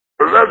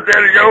What's up,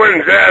 Daddy Joe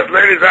and jazz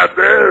ladies out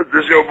there?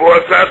 This your boy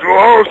Satchel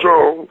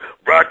Armstrong,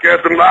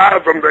 broadcasting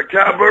live from the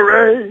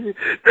cabaret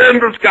in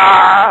the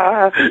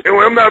sky. And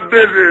when I'm not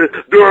busy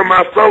doing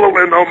my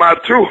soloing on my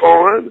two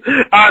horn,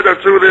 I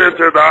just tune in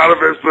to the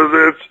Artivist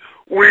presents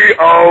We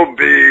All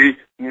Be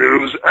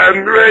News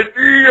and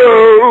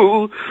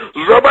Radio.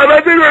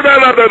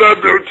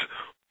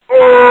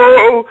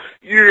 Oh,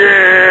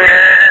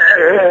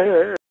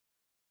 yeah.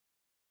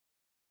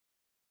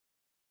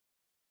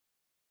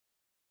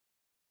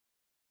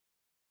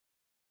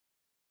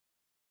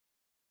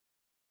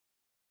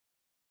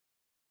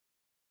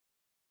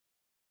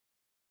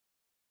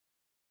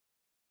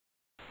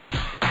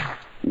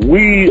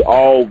 We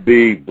All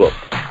Be Books.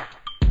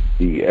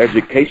 The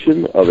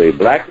education of a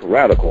black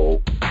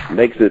radical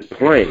makes it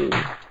plain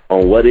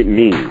on what it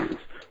means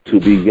to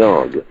be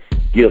young,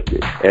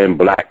 gifted, and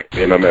black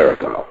in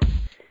America.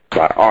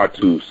 By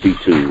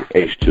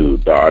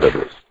R2C2H2, the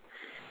Artivist.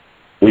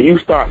 When you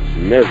start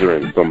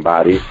measuring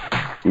somebody,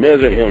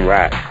 measure him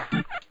right.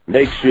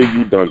 Make sure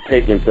you done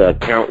take into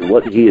account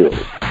what hills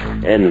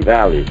and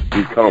valleys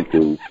he come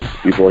through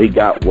before he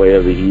got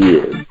wherever he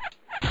is.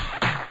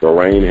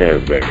 Lorraine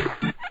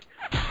Hansberry.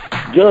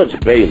 Judge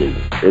Bailey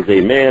is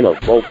a man of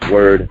both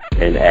word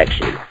and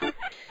action.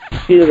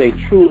 He is a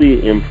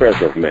truly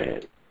impressive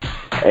man,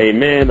 a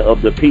man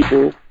of the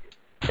people,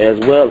 as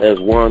well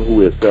as one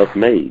who is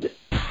self-made.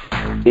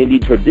 In the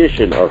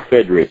tradition of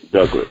Frederick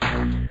Douglass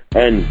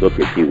and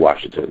Booker T.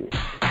 Washington,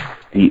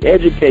 The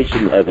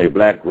Education of a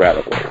Black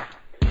Radical,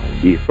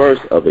 the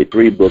first of a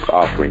 3-book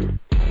offering,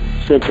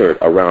 centered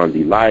around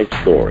the life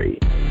story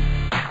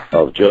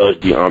of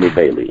Judge Army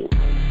Bailey,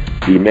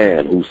 the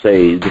man who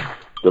saved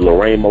the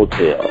Lorraine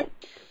Motel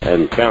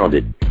and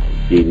founded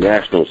the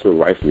National Civil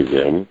Rights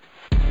Museum,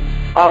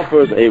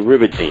 offers a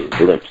riveting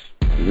glimpse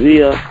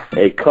via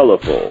a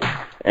colorful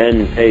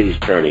and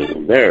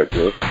page-turning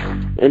narrative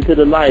into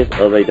the life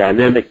of a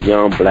dynamic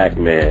young black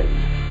man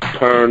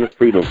turned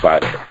freedom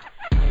fighter,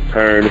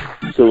 turned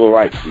civil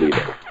rights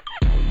leader.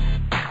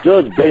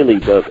 Judge Bailey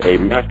does a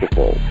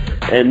masterful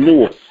and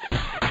nuanced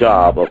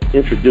job of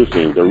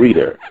introducing the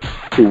reader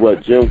to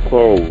what Jim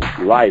Crow's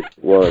life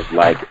was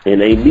like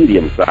in a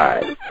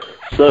medium-sized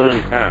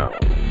southern town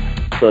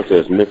such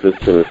as Memphis,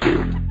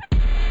 Tennessee.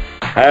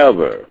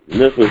 However,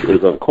 Memphis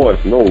is of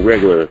course no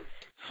regular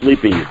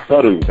sleeping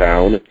southern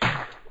town.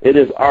 It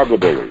is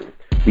arguably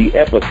the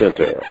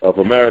epicenter of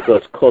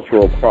America's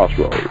cultural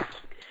crossroads,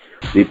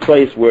 the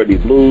place where the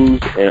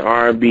blues and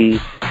R&B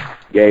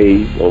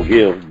gave or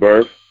give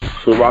birth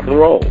to rock and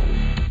roll.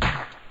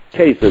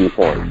 Case in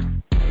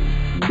point,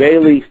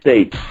 Bailey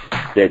states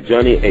that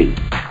Johnny Ace,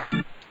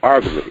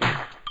 arguably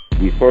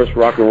the first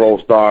rock and roll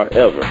star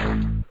ever,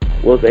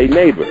 was a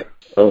neighbor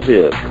of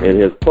his in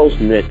his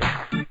close-knit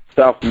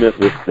South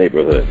Memphis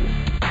neighborhood.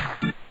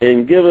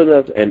 In giving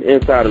us an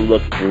insider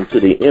look into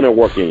the inner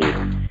workings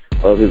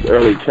of his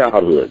early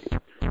childhood,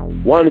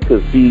 one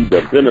could see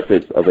the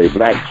benefits of a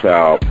black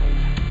child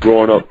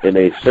growing up in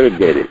a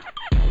segregated,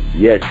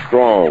 yet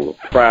strong,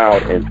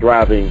 proud, and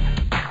thriving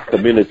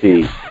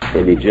community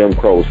in the Jim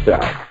Crow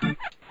South.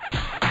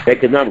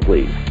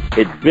 Economically,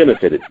 it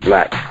benefited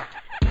blacks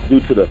due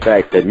to the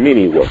fact that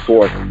many were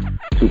forced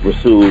to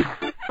pursue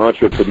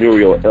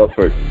entrepreneurial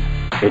efforts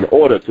in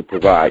order to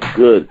provide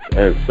goods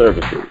and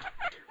services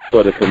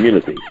for the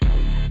community,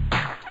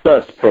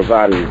 thus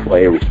providing for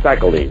a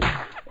recycling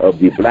of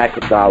the black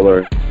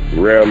dollar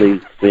rarely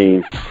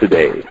seen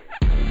today.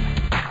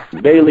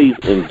 Bailey's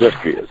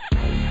industrious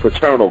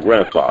paternal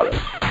grandfather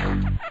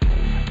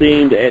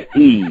seemed at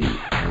ease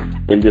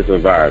in this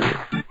environment,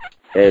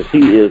 as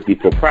he is the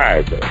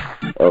proprietor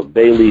of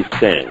Bailey's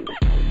Stand,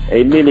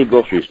 a mini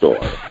grocery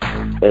store,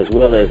 as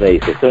well as a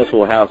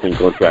successful housing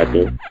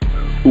contractor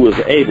who is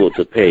able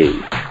to pay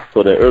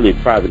for the early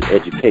private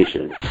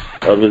education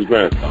of his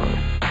grandson.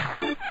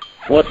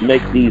 What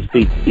makes these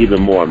feats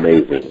even more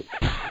amazing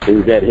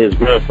is that his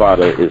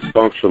grandfather is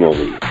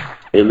functionally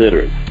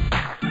illiterate.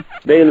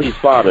 Bailey's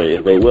father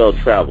is a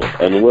well-traveled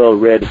and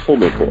well-read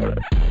Pullman porter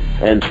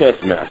and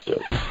chess master,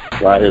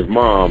 while his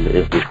mom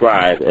is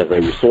described as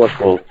a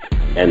resourceful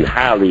and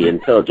highly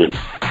intelligent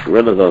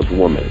Renaissance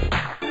woman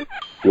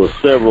with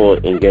several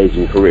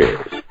engaging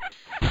careers,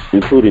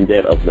 including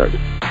that of nurse.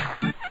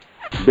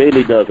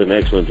 Bailey does an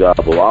excellent job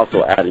of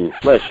also adding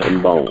flesh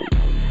and bone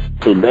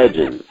to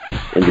legends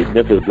in the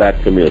Memphis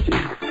black community,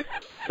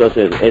 such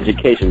as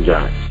education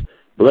giants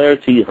Blair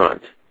T.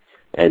 Hunt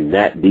and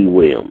Nat D.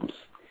 Williams,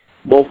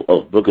 both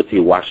of Booker T.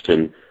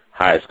 Washington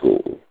High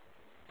School.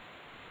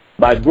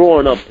 By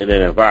growing up in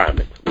an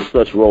environment with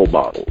such role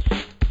models,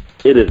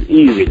 it is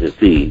easy to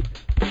see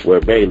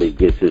where Bailey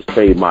gets his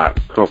trademark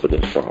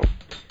confidence from.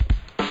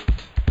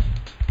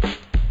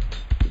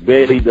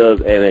 Bailey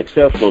does an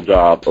exceptional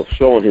job of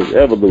showing his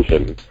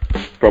evolution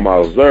from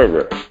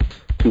observer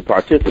to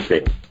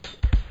participant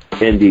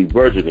in the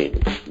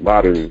burgeoning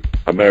modern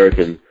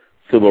American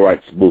civil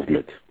rights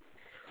movement.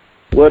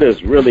 What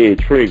is really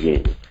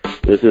intriguing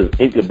is his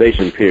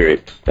incubation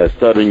period at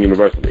Southern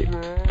University.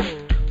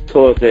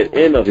 Towards the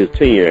end of his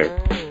tenure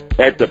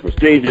at the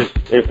prestigious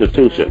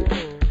institution,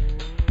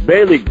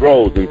 Bailey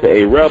grows into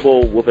a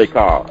rebel with a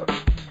cause,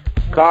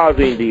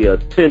 causing the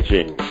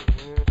attention,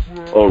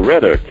 or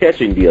rather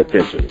catching the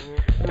attention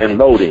and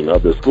loading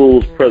of the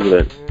school's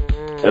president,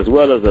 as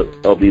well as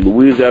of the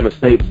Louisiana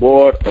State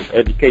Board of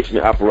Education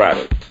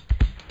apparatus.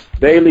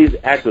 Bailey's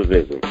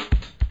activism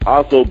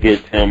also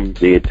gets him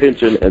the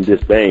attention and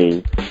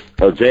disdain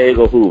of J.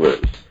 Edgar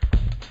Hoover's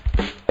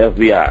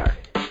FBI,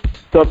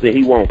 something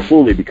he won't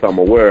fully become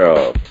aware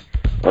of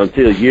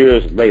until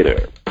years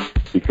later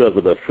because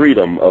of the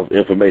Freedom of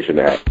Information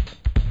Act.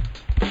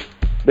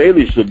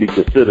 Bailey should be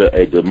considered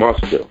a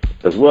demonstrative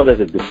as well as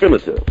a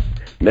definitive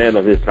man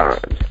of his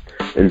times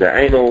in the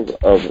annals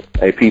of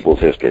a people's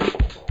history.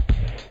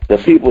 The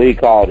people he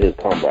called his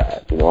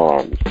comrades in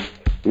arms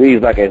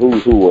reads like a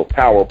who's who of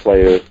power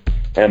players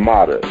and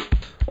martyrs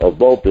of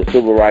both the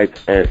civil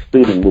rights and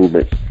student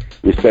movements,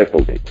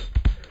 respectively.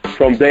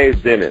 From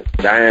Dave Dennis,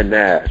 Diane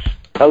Nash,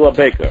 Ella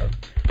Baker,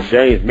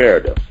 James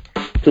Meredith,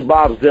 to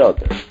Bob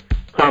Zeldin,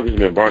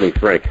 Congressman Barney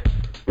Frank,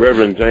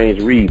 Reverend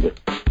James Reeb,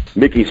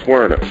 Mickey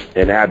Swerner,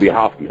 and Abby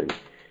Hoffman.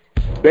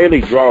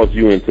 Bailey draws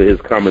you into his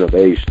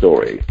coming-of-age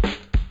story.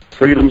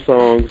 Freedom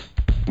songs,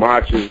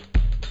 marches,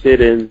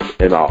 sit-ins,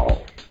 and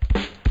all.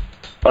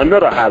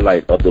 Another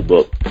highlight of the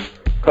book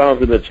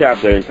comes in the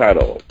chapter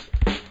entitled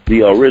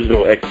The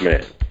Original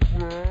X-Men,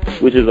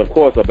 which is, of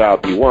course,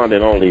 about the one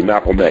and only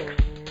Malcolm X,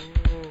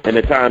 and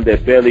the time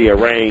that Bailey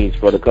arranged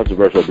for the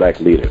controversial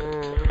black leader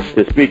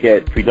to speak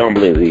at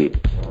predominantly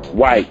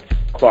white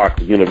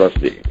Clark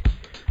University.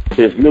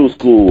 His new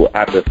school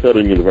after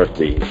Southern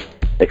University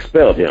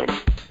expelled him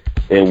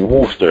in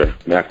Worcester,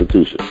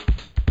 Massachusetts.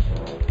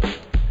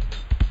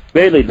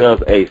 Bailey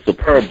does a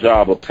superb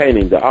job of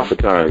painting the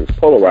oftentimes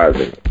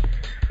polarizing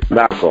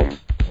Malcolm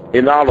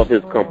in all of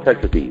his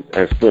complexities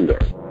and splendor.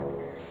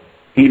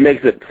 He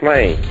makes it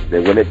plain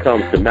that when it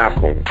comes to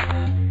Malcolm,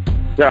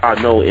 there are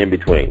no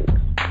in-betweens.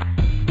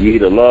 You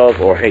either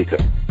love or hate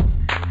him.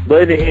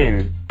 But in the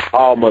end,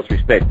 all must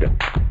respect him.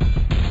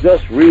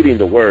 Just reading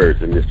the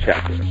words in this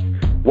chapter,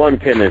 one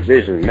can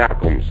envision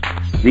Malcolm's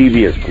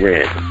devious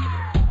grin,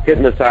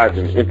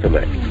 hypnotizing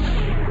intellect,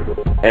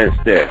 and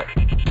stare,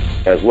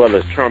 as well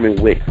as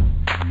charming wit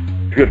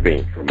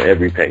dripping from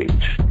every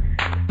page.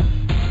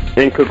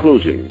 In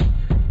conclusion,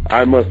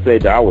 I must say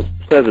that I was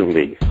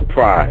pleasantly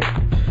surprised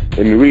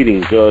in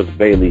reading Judge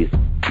Bailey's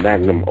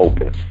magnum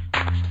opus.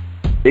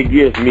 It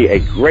gives me a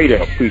greater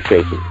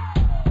appreciation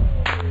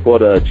for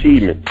the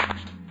achievements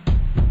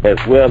as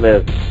well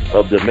as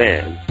of the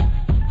man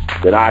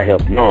that I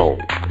have known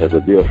as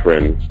a dear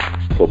friend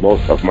for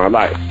most of my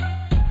life.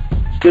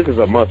 This is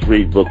a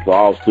must-read book for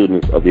all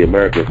students of the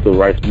American Civil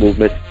Rights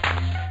Movement,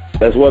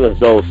 as well as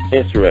those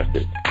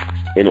interested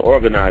in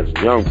organizing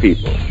young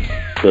people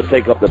to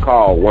take up the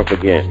call once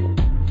again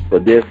for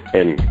this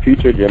and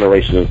future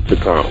generations to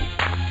come.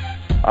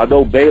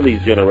 Although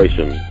Bailey's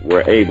generation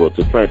were able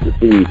to plant the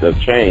seeds of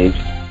change,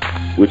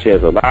 which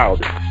has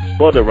allowed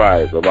for the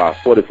rise of our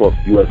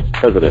 44th U.S.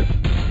 President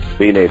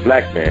being a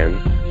black man,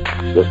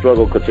 the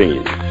struggle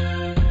continues.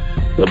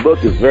 The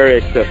book is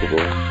very accessible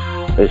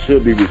and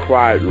should be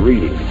required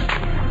reading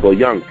for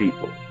young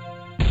people,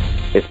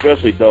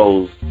 especially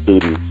those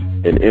students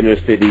in inner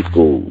city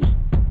schools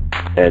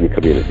and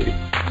communities.